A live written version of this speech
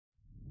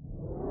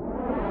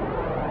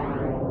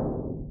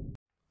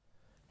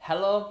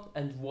Hello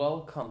and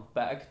welcome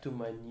back to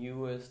my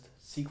newest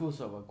SQL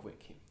Server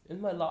Quickie. In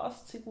my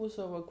last SQL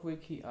Server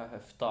Quickie I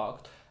have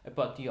talked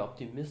about the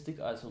optimistic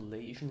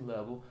isolation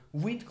level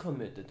with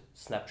committed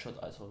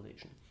snapshot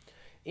isolation.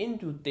 In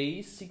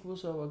today's SQL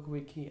Server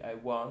Quickie I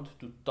want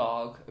to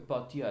talk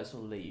about the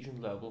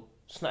isolation level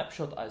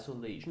snapshot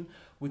isolation,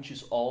 which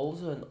is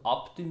also an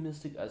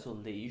optimistic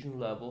isolation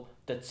level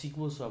that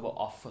SQL Server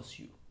offers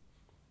you.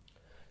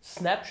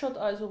 Snapshot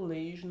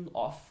isolation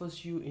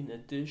offers you in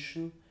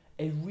addition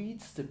a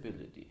read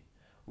stability.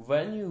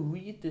 When you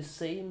read the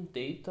same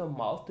data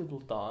multiple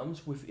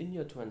times within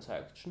your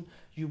transaction,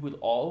 you will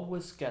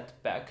always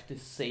get back the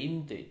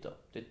same data,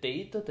 the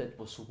data that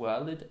was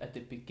valid at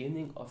the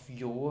beginning of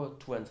your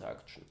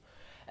transaction.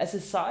 As a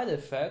side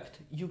effect,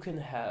 you can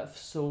have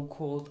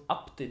so-called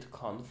update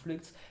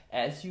conflicts,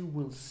 as you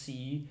will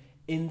see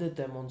in the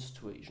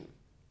demonstration.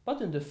 But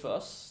in the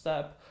first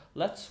step,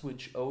 let's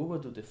switch over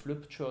to the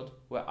flip chart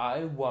where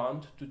I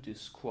want to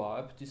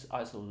describe this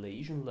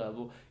isolation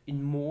level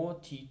in more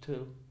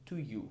detail to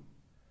you.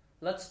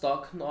 Let's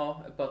talk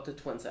now about the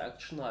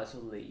transaction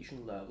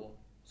isolation level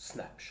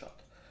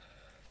snapshot.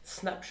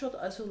 Snapshot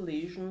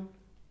isolation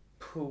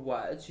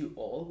provides you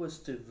always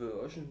the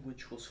version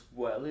which was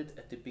valid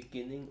at the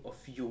beginning of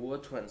your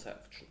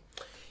transaction.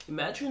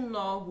 Imagine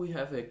now we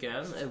have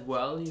again a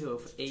value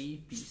of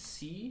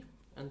ABC,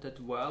 and that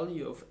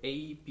value of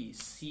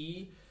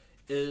ABC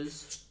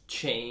is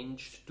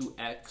changed to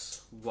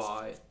X,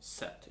 Y,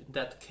 Z. In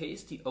that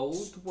case, the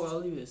old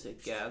value is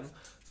again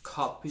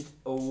copied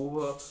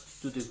over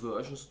to the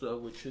version store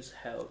which is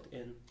held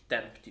in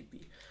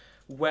DempDB.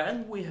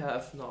 When we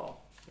have now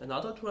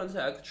another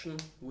transaction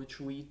which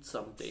reads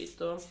some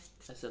data,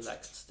 a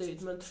select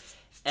statement,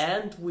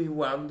 and we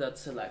run that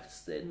select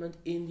statement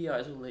in the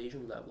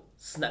isolation level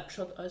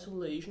snapshot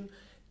isolation,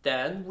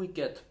 then we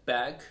get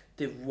back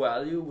the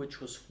value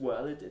which was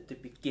valid at the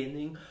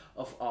beginning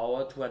of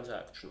our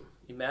transaction.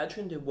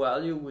 Imagine the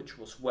value which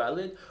was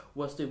valid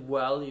was the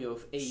value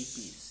of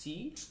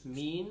ABC,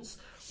 means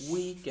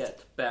we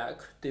get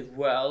back the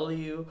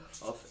value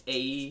of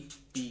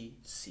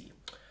ABC.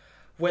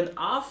 When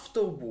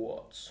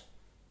afterwards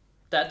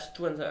that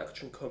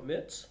transaction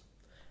commits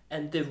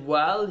and the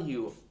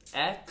value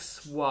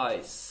X,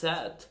 Y, Z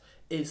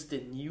is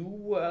the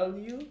new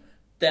value,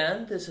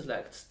 then the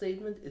select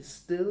statement is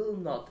still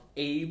not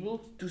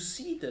able to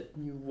see that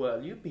new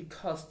value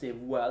because the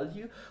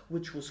value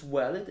which was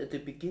valid at the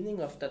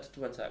beginning of that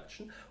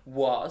transaction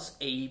was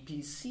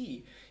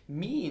ABC.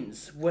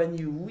 Means when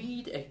you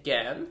read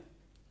again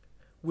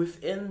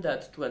within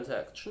that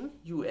transaction,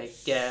 you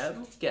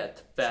again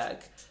get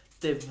back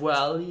the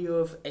value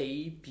of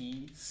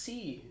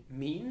ABC.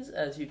 Means,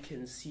 as you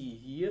can see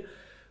here,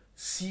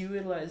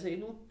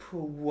 serialization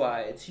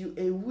provides you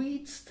a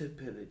read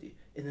stability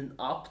in an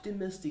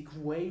optimistic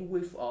way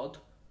without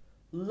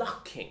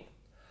locking.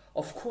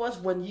 Of course,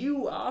 when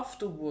you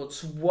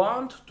afterwards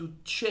want to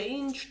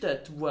change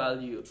that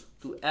value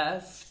to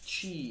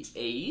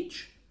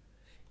FGH,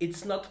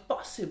 it's not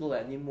possible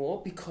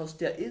anymore because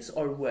there is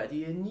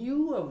already a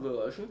newer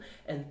version,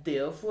 and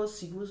therefore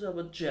SQL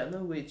Server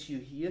generates you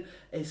here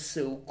a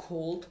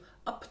so-called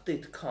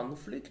update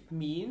conflict.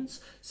 Means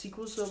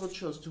SQL Server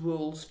just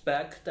rolls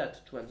back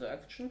that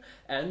transaction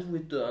and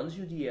returns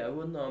you the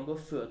error number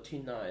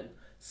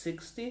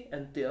 3960,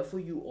 and therefore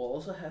you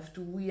also have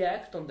to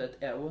react on that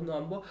error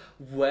number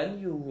when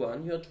you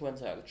run your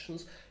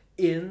transactions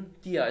in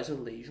the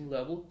isolation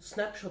level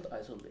snapshot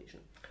isolation.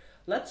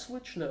 Let's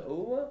switch now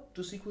over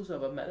to SQL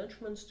Server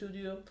Management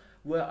Studio,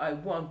 where I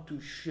want to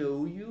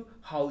show you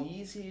how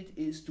easy it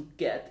is to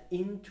get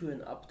into an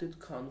update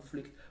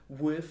conflict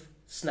with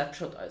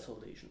snapshot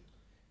isolation.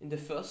 In the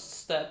first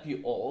step,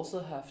 you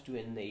also have to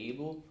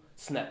enable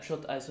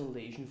snapshot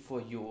isolation for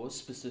your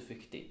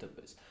specific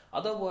database.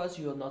 Otherwise,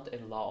 you are not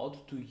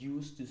allowed to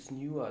use this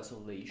new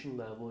isolation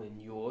level in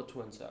your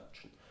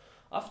transaction.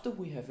 After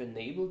we have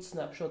enabled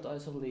snapshot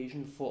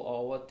isolation for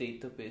our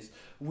database,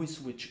 we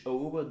switch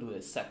over to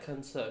a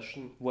second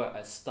session where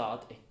I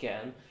start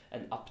again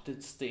an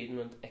update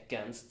statement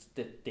against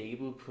the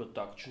table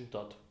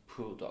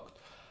production.product.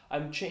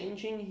 I'm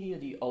changing here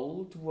the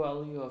old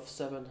value of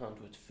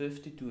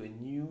 750 to a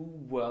new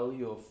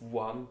value of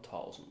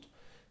 1000.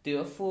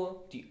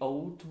 Therefore, the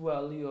old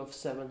value of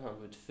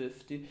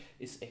 750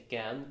 is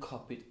again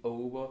copied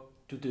over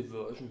to the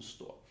version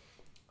store.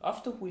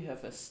 After we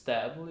have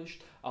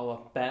established our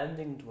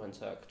pending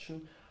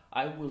transaction,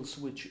 I will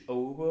switch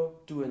over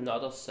to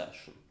another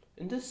session.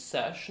 In this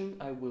session,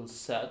 I will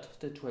set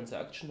the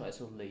transaction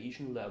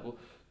isolation level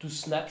to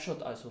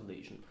snapshot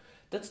isolation.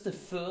 That's the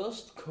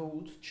first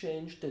code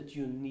change that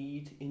you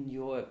need in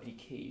your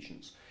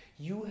applications.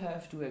 You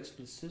have to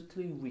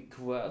explicitly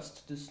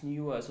request this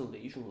new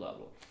isolation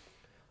level.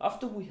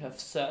 After we have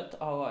set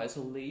our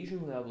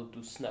isolation level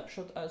to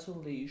snapshot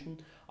isolation,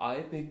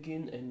 I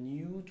begin a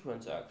new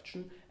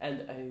transaction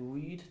and I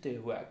read the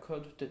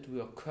record that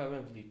we are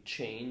currently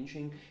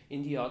changing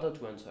in the other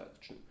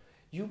transaction.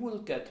 You will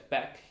get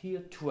back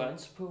here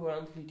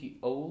transparently the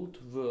old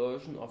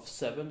version of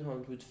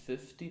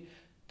 750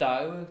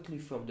 directly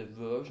from the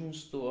version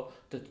store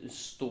that is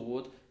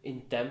stored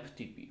in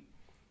tempdb.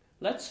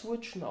 Let's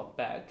switch now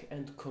back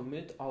and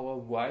commit our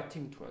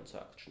writing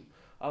transaction.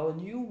 Our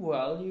new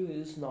value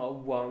is now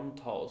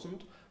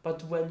 1000,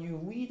 but when you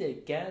read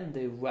again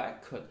the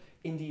record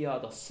in the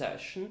other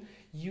session,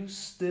 you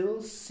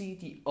still see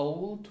the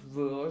old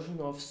version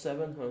of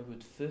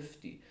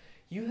 750.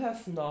 You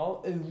have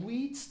now a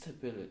read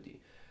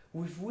stability.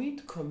 With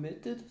read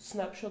committed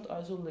snapshot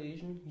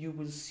isolation, you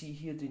will see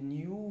here the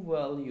new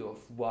value of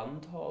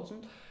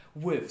 1000.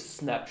 With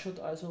snapshot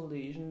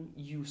isolation,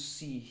 you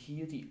see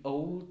here the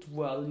old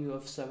value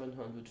of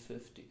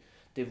 750.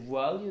 The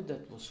value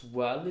that was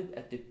valid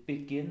at the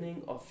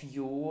beginning of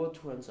your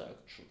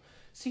transaction.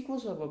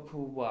 SQL Server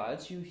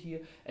provides you here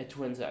a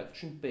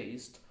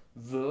transaction-based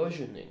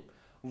versioning.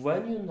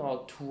 When you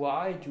now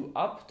try to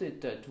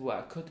update that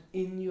record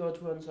in your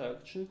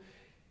transaction,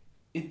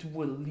 it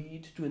will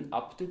lead to an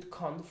update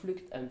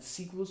conflict and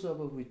SQL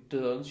Server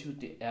returns you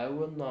the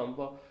error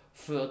number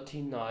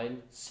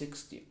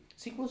 3960.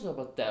 SQL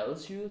Server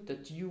tells you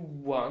that you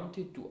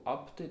wanted to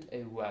update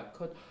a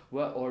record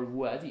where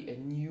already a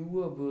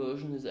newer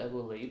version is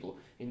available.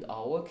 In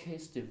our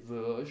case, the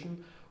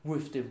version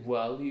with the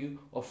value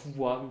of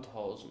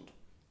 1000.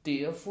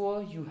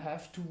 Therefore, you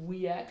have to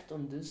react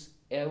on this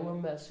error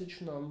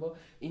message number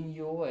in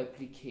your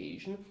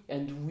application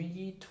and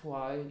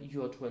retry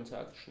your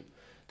transaction.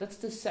 That's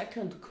the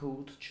second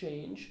code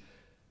change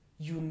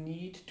you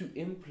need to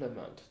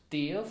implement.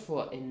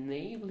 Therefore,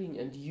 enabling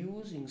and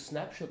using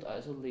snapshot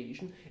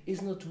isolation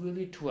is not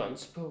really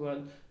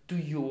transparent to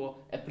your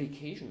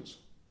applications.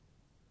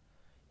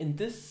 In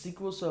this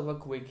SQL Server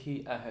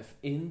Quickie, I have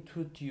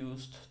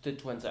introduced the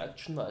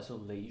transaction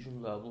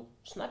isolation level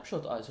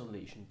snapshot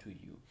isolation to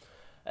you.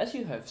 As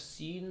you have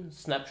seen,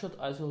 snapshot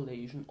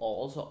isolation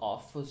also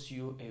offers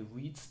you a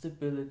read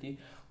stability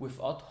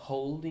without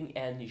holding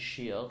any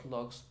shared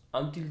logs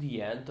until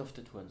the end of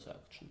the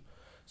transaction.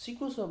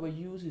 SQL Server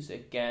uses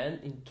again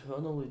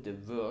internally the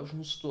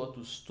version store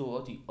to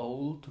store the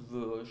old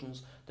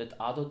versions that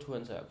other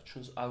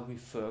transactions are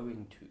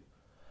referring to.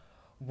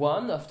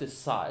 One of the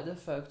side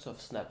effects of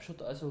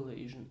snapshot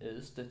isolation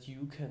is that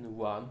you can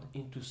run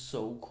into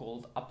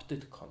so-called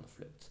update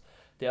conflicts.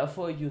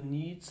 Therefore, you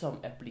need some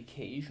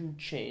application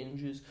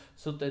changes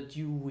so that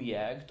you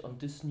react on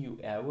this new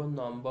error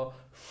number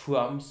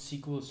from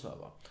SQL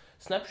Server.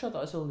 Snapshot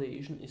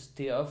isolation is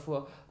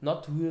therefore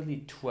not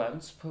really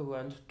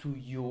transparent to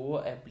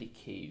your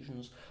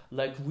applications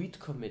like read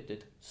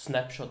committed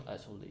snapshot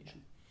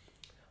isolation.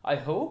 I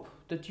hope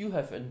that you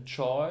have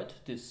enjoyed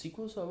this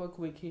SQL Server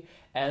Quickie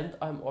and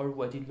I'm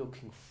already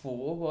looking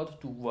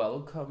forward to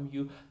welcome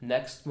you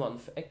next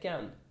month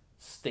again.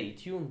 Stay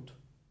tuned.